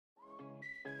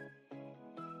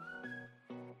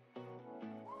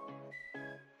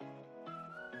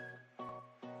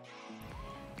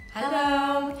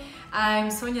Hello!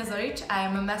 I'm Sonia.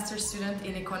 I'm a master's student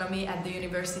in economy at the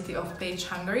University of Pécs,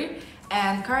 Hungary,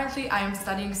 and currently I am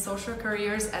studying social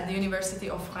careers at the University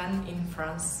of Rennes in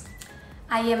France.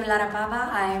 I am Lara.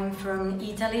 I'm from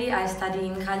Italy. I study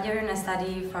in Cagliari and I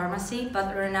study pharmacy,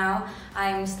 but right now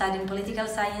I'm studying political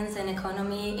science and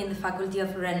economy in the faculty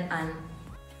of Rennes.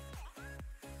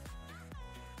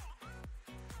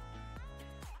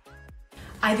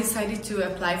 I decided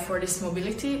to apply for this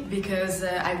mobility because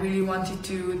I really wanted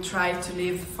to try to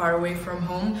live far away from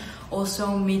home,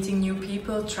 also meeting new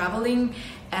people, traveling,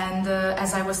 and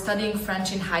as I was studying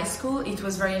French in high school, it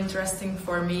was very interesting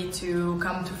for me to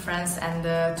come to France and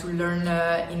to learn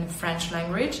in French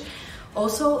language.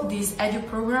 Also, this EDUC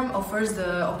program offers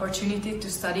the opportunity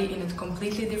to study in a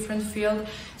completely different field,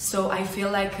 so I feel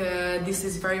like this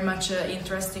is very much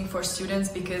interesting for students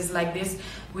because like this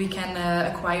we can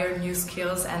acquire new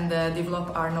skills and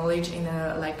develop our knowledge in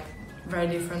a very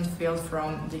different field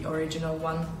from the original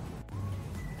one.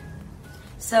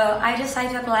 So I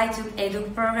decided to apply to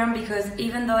EDUC program because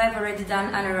even though I've already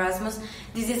done an Erasmus,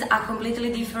 this is a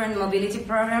completely different mobility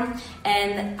program,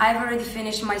 and I've already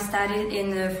finished my study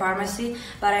in pharmacy,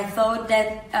 but I thought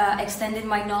that extending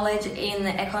my knowledge in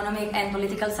the economic and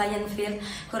political science field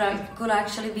could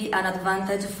actually be an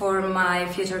advantage for my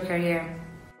future career.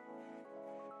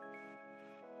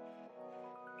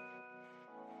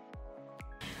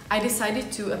 I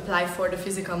decided to apply for the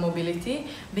physical mobility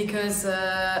because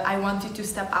I wanted to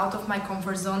step out of my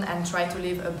comfort zone and try to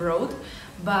live abroad.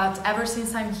 But ever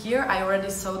since I'm here, I already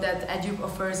saw that EDUC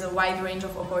offers a wide range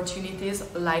of opportunities,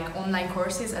 like online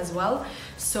courses as well.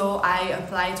 So I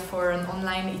applied for an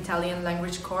online Italian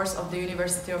language course of the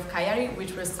University of Cagliari,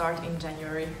 which will start in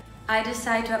January. I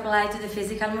decided to apply to the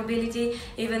physical mobility,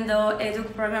 even though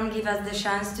EDUC program gives us the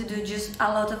chance to do just a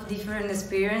lot of different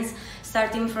experience.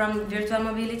 Starting from virtual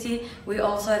mobility, we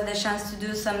also have the chance to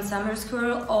do some summer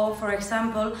school, or for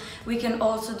example, we can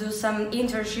also do some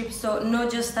internships, so not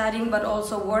just studying but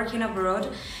also working abroad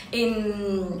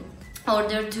in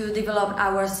order to develop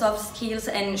our soft skills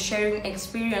and sharing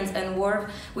experience and work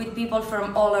with people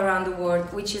from all around the world,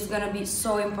 which is going to be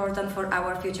so important for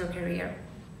our future career.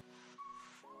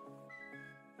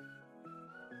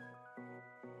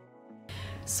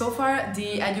 So far,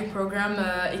 the EDUC program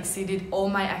exceeded all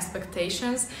my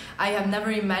expectations. I have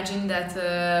never imagined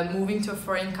that moving to a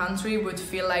foreign country would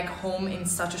feel like home in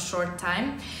such a short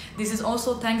time. This is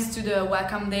also thanks to the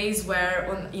welcome days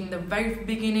where in the very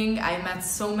beginning I met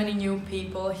so many new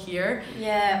people here.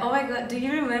 Yeah, oh my god, do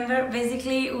you remember?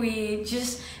 Basically, we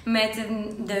just met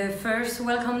in the first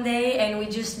welcome day and we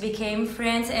just became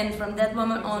friends, and from that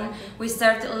moment on we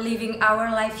started living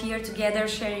our life here together,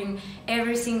 sharing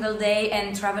every single day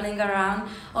and traveling around.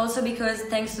 Also because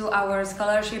thanks to our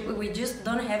scholarship we just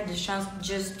don't have the chance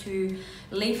just to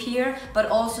live here, but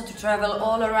also to travel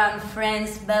all around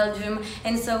France, Belgium,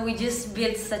 and so we just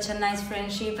built such a nice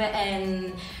friendship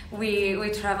and we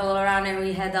travel around and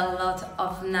we had a lot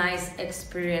of nice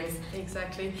experience.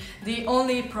 Exactly. The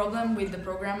only problem with the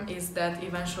program is that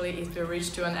eventually it will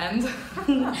reach to an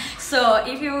end. So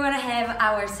if you want to have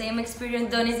our same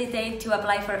experience, don't hesitate to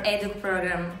apply for EDUC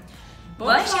program.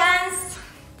 Bonne chance!